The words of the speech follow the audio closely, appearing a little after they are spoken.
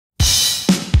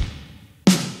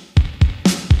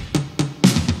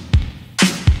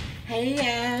Hey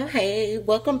y'all, hey,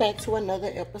 welcome back to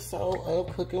another episode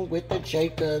of Cooking with the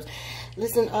Jacobs.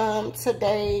 Listen,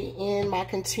 today in my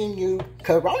continued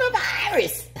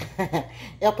coronavirus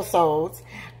episodes,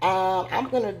 I'm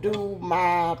gonna do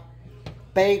my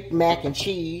baked mac and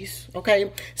cheese.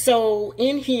 Okay, so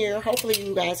in here, hopefully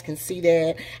you guys can see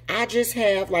that I just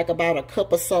have like about a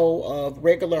cup or so of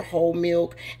regular whole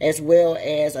milk, as well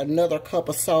as another cup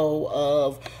or so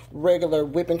of regular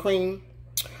whipping cream.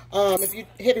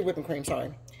 Heavy whipping cream,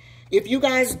 sorry. If you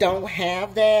guys don't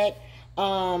have that,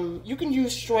 you can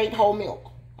use straight whole milk.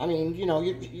 I mean, you know,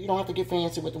 you don't have to get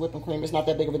fancy with the whipping cream. It's not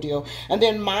that big of a deal. And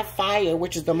then my fire,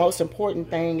 which is the most important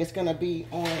thing, is going to be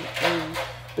on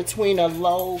between a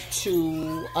low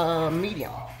to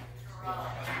medium.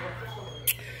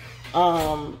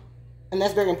 And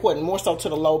that's very important, more so to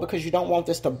the low, because you don't want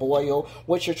this to boil.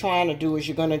 What you're trying to do is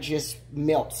you're going to just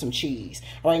melt some cheese.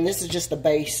 All right, and this is just the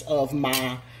base of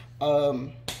my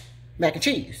mac and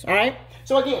cheese. All right,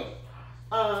 so again,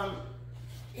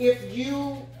 if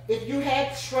you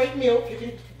had straight milk, you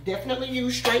can definitely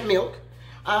use straight milk.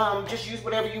 Just use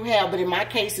whatever you have, but in my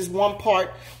case is 1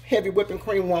 part heavy whipping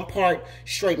cream, 1 part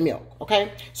straight milk.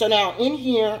 Okay, so now in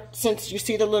here, since you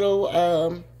see the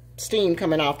little steam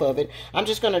coming off of it, I'm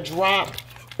just gonna drop,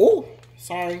 oh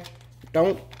sorry,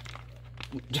 don't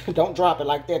drop it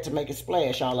like that to make it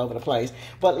splash all over the place,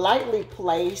 but lightly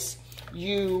place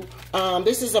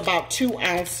this is about 2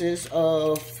 ounces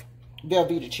of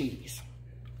Velveeta cheese.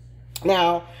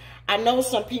 Now I know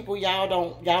some people,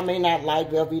 y'all may not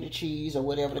like Velveeta cheese or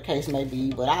whatever the case may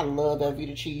be, but I love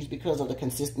Velveeta cheese because of the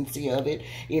consistency of it.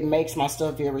 It makes my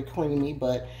stuff very creamy,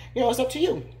 but you know, it's up to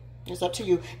you. It's up to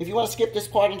you. If you want to skip this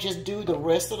part and just do the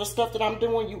rest of the stuff that I'm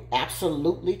doing, you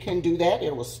absolutely can do that.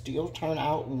 It will still turn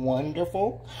out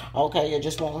wonderful. Okay, it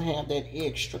just won't have that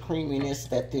extra creaminess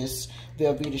that this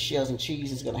Velveeta shells and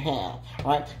cheese is going to have.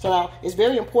 All right, so now it's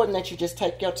very important that you just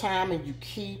take your time and you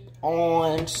keep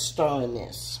on stirring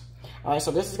this. All right,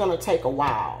 so this is going to take a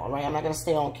while, all right? I'm not going to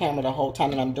stay on camera the whole time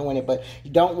that I'm doing it, but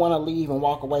you don't want to leave and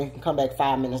walk away and come back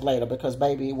 5 minutes later, because,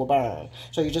 baby, it will burn.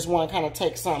 So you just want to kind of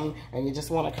take something and you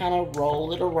just want to kind of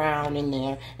roll it around in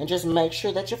there and just make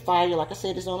sure that your fire, like I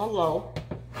said, is on a low.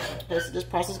 This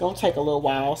process is going to take a little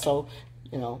while, so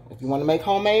you know, if you want to make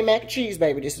homemade mac and cheese,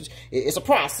 baby, it's a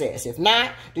process. If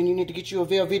not, then you need to get you a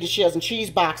Velveeta shells and cheese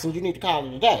box and you need to call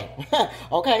it a day.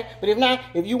 Okay? But if not,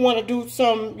 if you want to do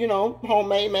some, you know,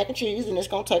 homemade mac and cheese, then it's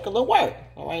going to take a little work.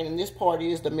 All right? And this part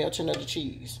is the melting of the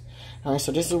cheese. All right?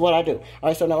 So this is what I do. All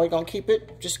right? So now we're going to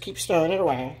just keep stirring it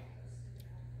around.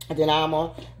 And then I'm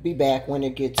going to be back when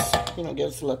it gets, you know,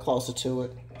 gets a little closer to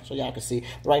it. So y'all can see.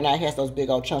 Right now it has those big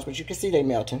old chunks, but you can see they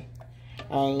melting.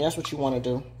 That's what you want to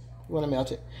do. You want to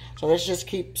melt it. So let's just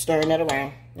keep stirring that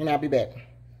around, and I'll be back.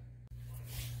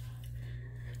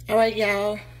 All right,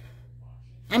 y'all.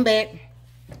 I'm back.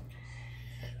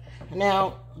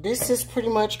 Now, this has pretty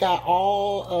much got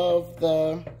all of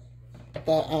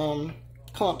the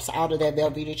clumps out of that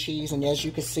Velveeta cheese, and as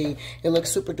you can see, it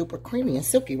looks super duper creamy and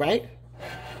silky, right?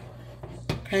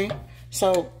 Okay.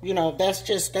 So, you know, that's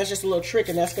just a little trick,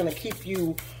 and that's gonna keep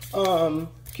you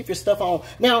keep your stuff on.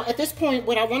 Now, at this point,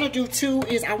 what I want to do too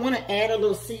is I want to add a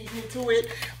little seasoning to it,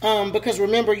 because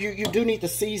remember, you do need to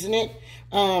season it.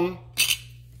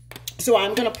 So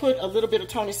I'm going to put a little bit of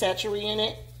Tony Chachere in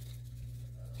it,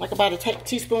 like about a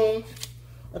teaspoon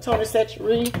of Tony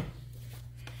Chachere,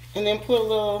 and then put a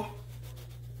little,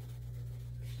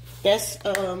 that's,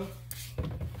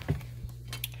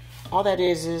 all that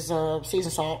is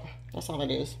seasoned salt. That's all it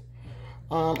is.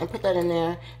 And put that in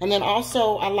there. And then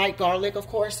also, I like garlic, of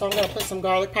course, so I'm going to put some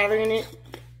garlic powder in it.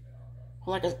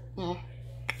 Like a little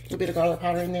bit of garlic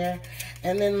powder in there.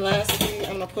 And then lastly,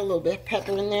 I'm going to put a little bit of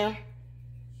pepper in there.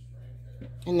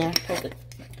 Perfect.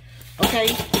 Okay,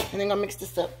 and then I'm going to mix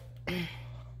this up.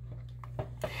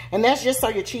 And that's just so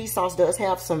your cheese sauce does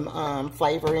have some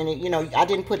flavor in it. You know, I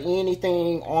didn't put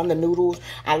anything on the noodles.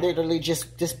 I literally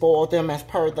just boiled them as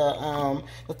per the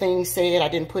thing said. I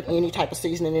didn't put any type of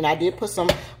seasoning in. I did put some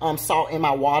salt in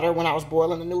my water when I was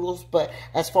boiling the noodles, but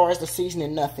as far as the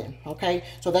seasoning, nothing. Okay,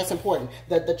 so that's important.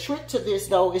 The trick to this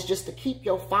though is just to keep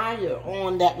your fire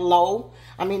on that low.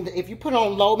 I mean, if you put it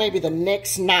on low, maybe the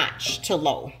next notch to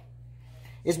low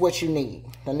is what you need.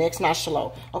 The next notch to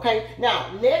low. Okay,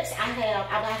 now next I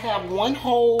have 1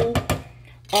 whole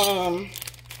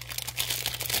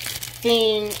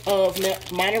thing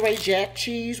of Monterey Jack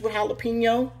cheese with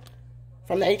jalapeno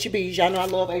from the H-E-B's. Y'all know I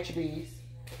love H-E-B's.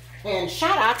 And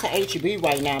shout out to H-E-B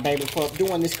right now, baby, for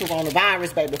doing this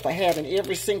coronavirus, baby, for having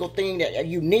every single thing that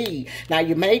you need. Now,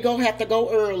 you may have to go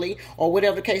early or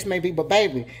whatever the case may be, but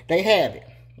baby, they have it.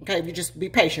 Okay, you just be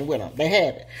patient with them. They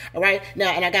have it. All right.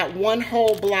 Now, and I got 1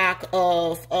 whole block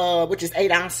of, which is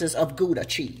 8 ounces of Gouda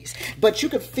cheese. But you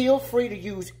can feel free to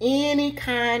use any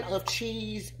kind of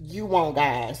cheese you want,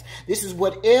 guys. This is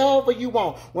whatever you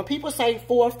want. When people say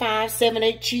 4, 5, 7,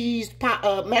 8 cheese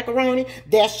macaroni,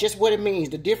 that's just what it means.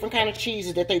 The different kind of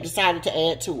cheeses that they decided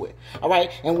to add to it. All right.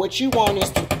 And what you want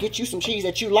is to get you some cheese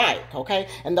that you like. Okay.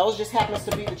 And those just happens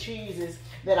to be the cheeses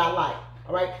that I like.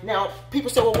 All right. Now,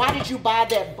 people say, well, why did you buy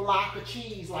that block of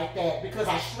cheese like that? Because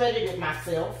I shredded it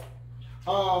myself.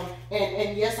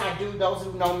 And yes, I do. Those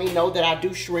who know me know that I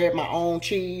do shred my own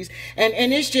cheese.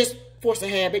 And it's just force of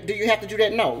habit. Do you have to do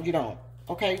that? No, you don't.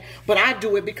 Okay. But I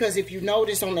do it because if you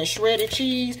notice on that shredded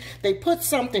cheese, they put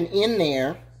something in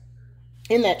there,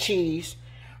 in that cheese,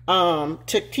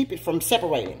 to keep it from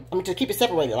separating. I mean, to keep it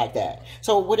separated like that.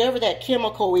 So whatever that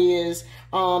chemical is,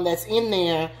 that's in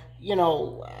there, you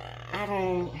know,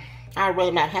 I'd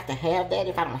rather not have to have that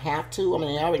if I don't have to. I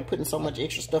mean, they're already putting so much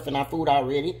extra stuff in our food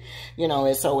already, you know,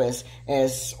 and so as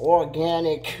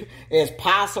organic as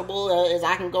possible as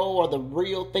I can go, or the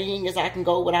real thing as I can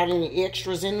go without any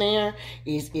extras in there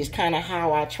is kind of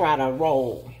how I try to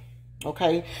roll.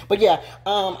 Okay. But yeah,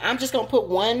 I'm just going to put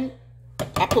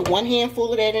I put 1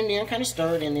 handful of that in there and kind of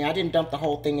stir it in there. I didn't dump the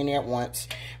whole thing in there at once.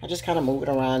 I just kind of move it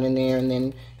around in there and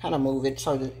then kind of move it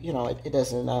so that, you know, it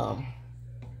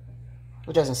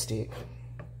doesn't stick.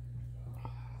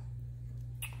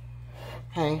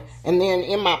 Okay, and then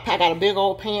I got a big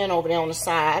old pan over there on the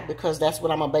side because that's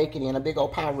what I'm gonna bake it in, a big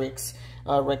old Pyrex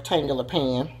rectangular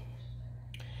pan.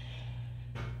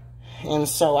 And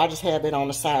so I just have it on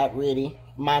the side ready.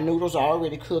 My noodles are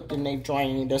already cooked and they've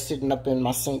drained. They're sitting up in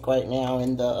my sink right now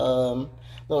in the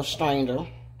little strainer.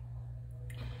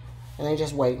 And they're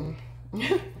just waiting.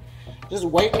 Just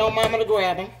waiting on Mama to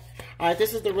grab them. All right,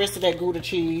 this is the rest of that Gouda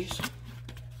cheese.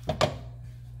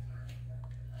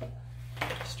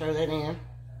 Stir that in.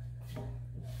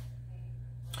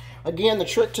 Again, the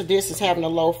trick to this is having a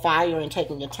low fire and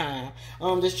taking your time.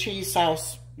 This cheese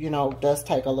sauce, you know, does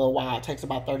take a little while. It takes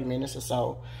about 30 minutes or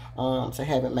so to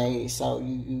have it made. So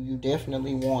you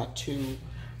definitely want to, you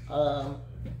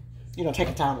know, take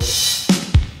your time with it.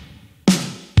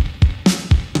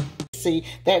 See,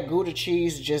 that Gouda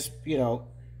cheese just, you know,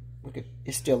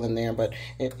 it's still in there, but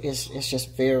it's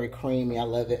just very creamy. I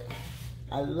love it.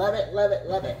 I love it, love it,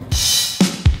 love it.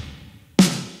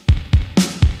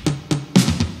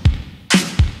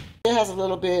 It has a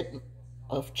little bit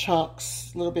of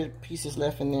chunks, a little bit of pieces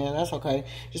left in there. That's okay.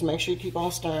 Just make sure you keep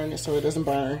on stirring it so it doesn't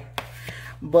burn.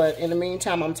 But in the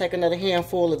meantime, I'm taking another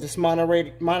handful of this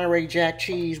Monterey Jack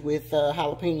cheese with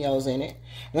jalapenos in it.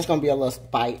 And it's going to be a little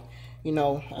bite. You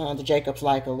know, the Jacobs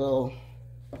like a little...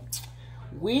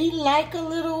 We like a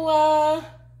little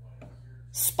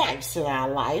spice in our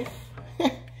life.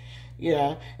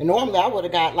 Yeah, and normally I would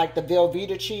have got like the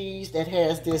Velveeta cheese that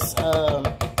has this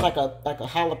like a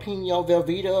jalapeno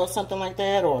Velveeta or something like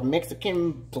that, or a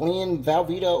Mexican blend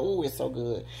Velveeta. Oh, it's so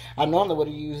good. I normally would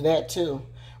have used that too,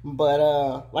 but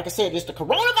like I said, it's the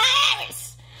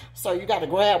coronavirus, so you got to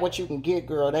grab what you can get,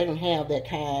 girl. They didn't have that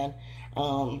kind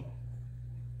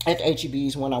at the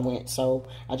HEB's when I went, so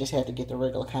I just had to get the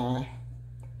regular kind.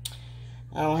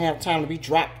 I don't have time to be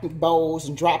dropping bowls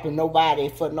and dropping nobody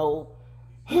for no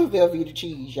Velveeta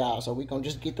cheese, y'all. So we're going to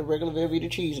just get the regular Velveeta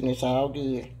cheese and it's all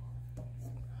good.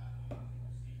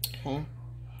 Okay.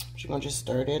 You're going to just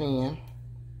stir that in.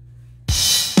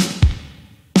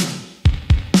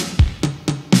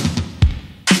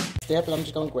 Step, I'm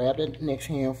just going to grab the next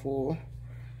handful.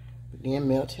 Begin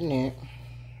melting that.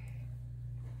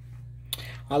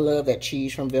 I love that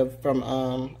cheese from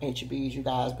HEB's, you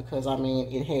guys, because I mean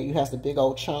you has the big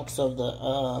old chunks of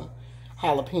the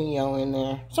jalapeno in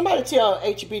there. Somebody tell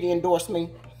HEB to endorse me.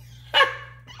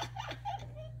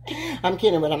 I'm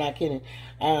kidding, but I'm not kidding.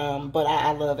 But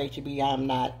I love HEB.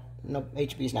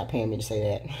 HEB's not paying me to say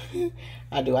that.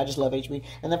 I do. I just love HEB.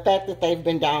 And the fact that they've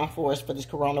been down for us for this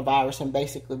coronavirus and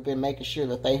basically been making sure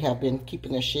that they have been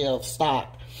keeping their shelves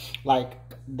stocked, like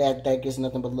that gets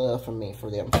nothing but love from me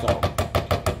for them. So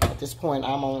at this point,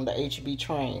 I'm on the HEB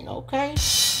train, okay?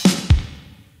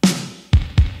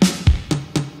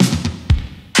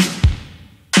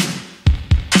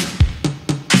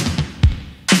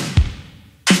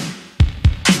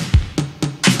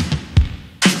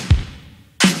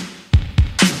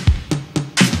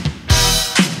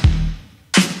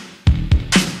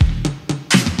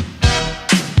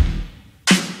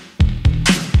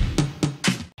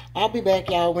 I'll be back,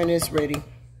 y'all, when it's ready.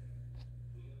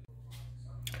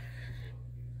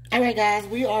 Alright, guys,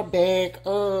 we are back.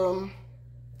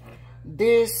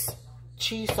 This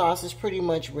cheese sauce is pretty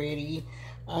much ready.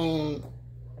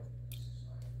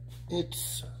 it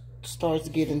starts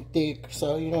getting thick.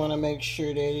 So you want to make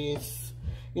sure that it's,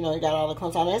 you know, you got all the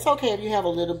clumps on it. It's okay if you have a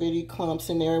little bitty clumps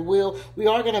in there. We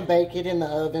are going to bake it in the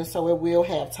oven, so it will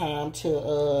have time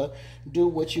to do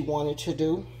what you want it to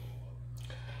do.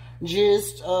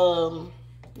 Just,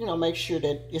 you know, make sure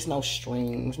that it's no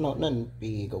strings, nothing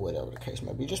big or whatever the case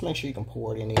may be. Just make sure you can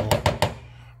pour it in there.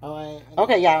 All right.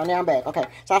 Okay, y'all, now I'm back. Okay,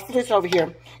 so I switched over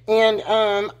here. And,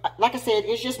 like I said,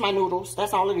 it's just my noodles.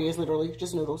 That's all it is, literally,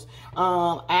 just noodles.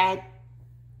 I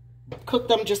cooked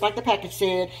them just like the package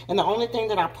said. And the only thing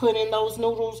that I put in those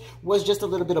noodles was just a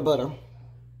little bit of butter.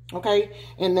 Okay?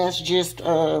 And that's just,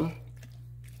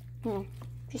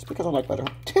 just because I like butter.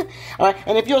 All right,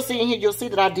 and if you'll see in here, you'll see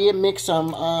that I did mix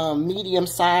some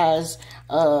medium-sized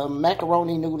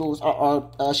macaroni noodles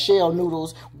or shell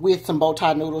noodles with some bow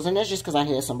tie noodles, and that's just because I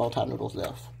had some bow tie noodles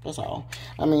left. That's all.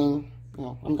 I mean, you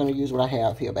know, I'm gonna use what I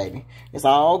have here, baby. It's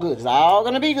all good. It's all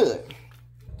gonna be good.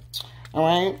 All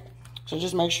right. So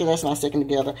just make sure that's not sticking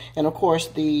together, and of course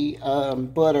the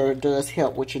butter does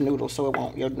help with your noodles,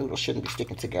 so your noodles shouldn't be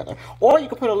sticking together. Or you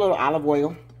can put a little olive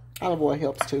oil. Olive oil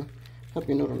helps too. Help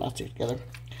your noodle not stick together.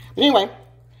 But anyway,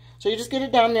 so you just get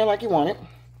it down there like you want it.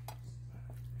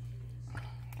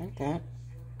 Like that.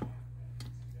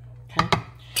 Okay.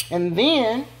 And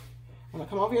then, I'm going to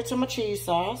come over here to my cheese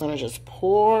sauce. I'm going to just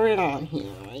pour it on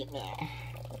here right now.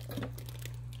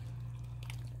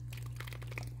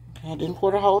 Okay, I didn't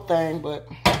pour the whole thing, but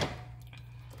kind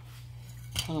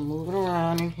of move it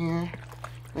around in here.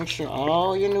 Make sure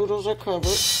all your noodles are covered.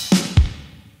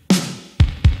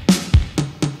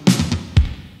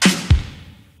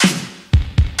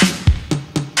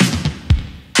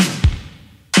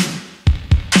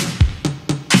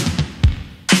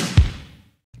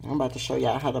 I'm about to show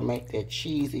y'all how to make that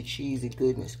cheesy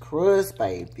goodness crust,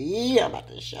 baby. I'm about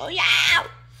to show y'all.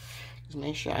 Just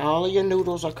make sure all of your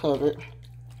noodles are covered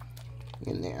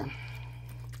in there.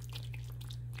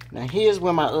 Now, here's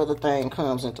where my other thing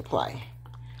comes into play.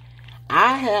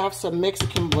 I have some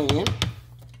Mexican blend,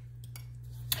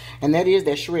 and that is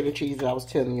that shredded cheese that I was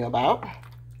telling you about.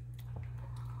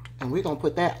 And we're going to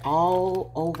put that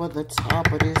all over the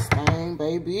top of this thing,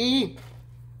 baby.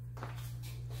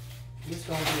 It's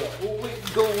going to be a ooey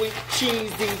gooey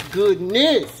cheesy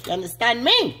goodness. You understand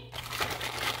me?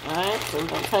 Alright, so we're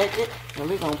going to take it and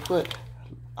we're going to put,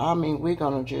 we're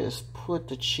going to just put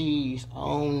the cheese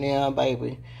on there,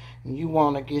 baby. And you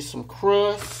want to get some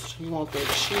crust. You want that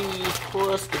cheese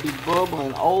crust to be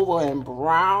bubbling over and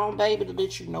brown, baby, to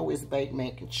let you know it's baked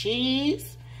mac and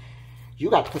cheese. You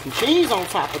got to put some cheese on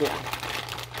top of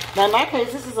that. Now, in my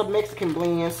case, this is a Mexican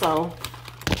blend, so,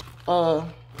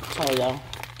 sorry, y'all.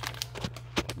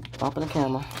 Bumping the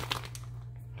camera.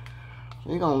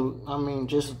 You're gonna,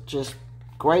 just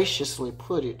graciously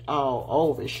put it all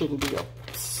over. It shouldn't be a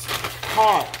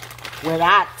part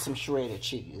without some shredded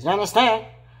cheese. You understand?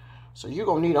 So you're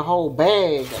gonna need a whole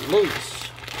bag at least.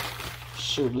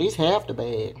 Shoot, at least half the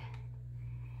bag.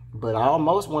 But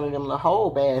almost one of them little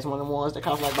whole bags, one of the ones that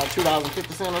cost like about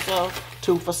 $2.50 or so.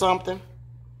 2 for something.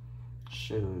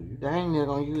 Shoot, you dang near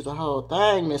gonna use the whole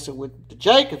thing messing with the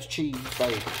Jacob's cheese,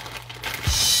 baby.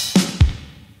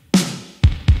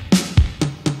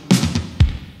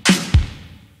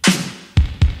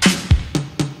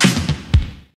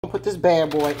 Put this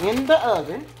bad boy in the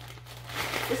oven.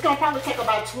 It's gonna probably take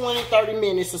about 20-30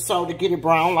 minutes or so to get it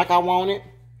brown like I want it.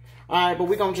 Alright, but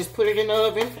we're gonna just put it in the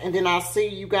oven, and then I'll see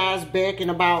you guys back in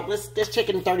about, let's check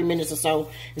it in 30 minutes or so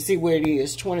and see where it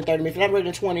is. 20-30 minutes. If I'm ready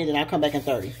in 20, then I'll come back in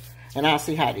 30 and I'll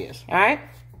see how it is. Alright?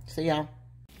 See y'all.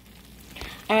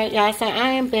 Alright, y'all, so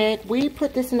I am back. We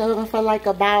put this in the oven for like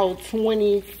about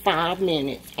 25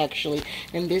 minutes actually,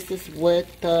 and this is what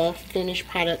the finished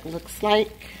product looks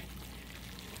like.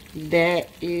 That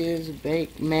is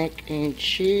baked mac and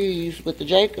cheese with the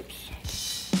Jacobs.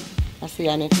 I'll see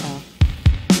y'all next time.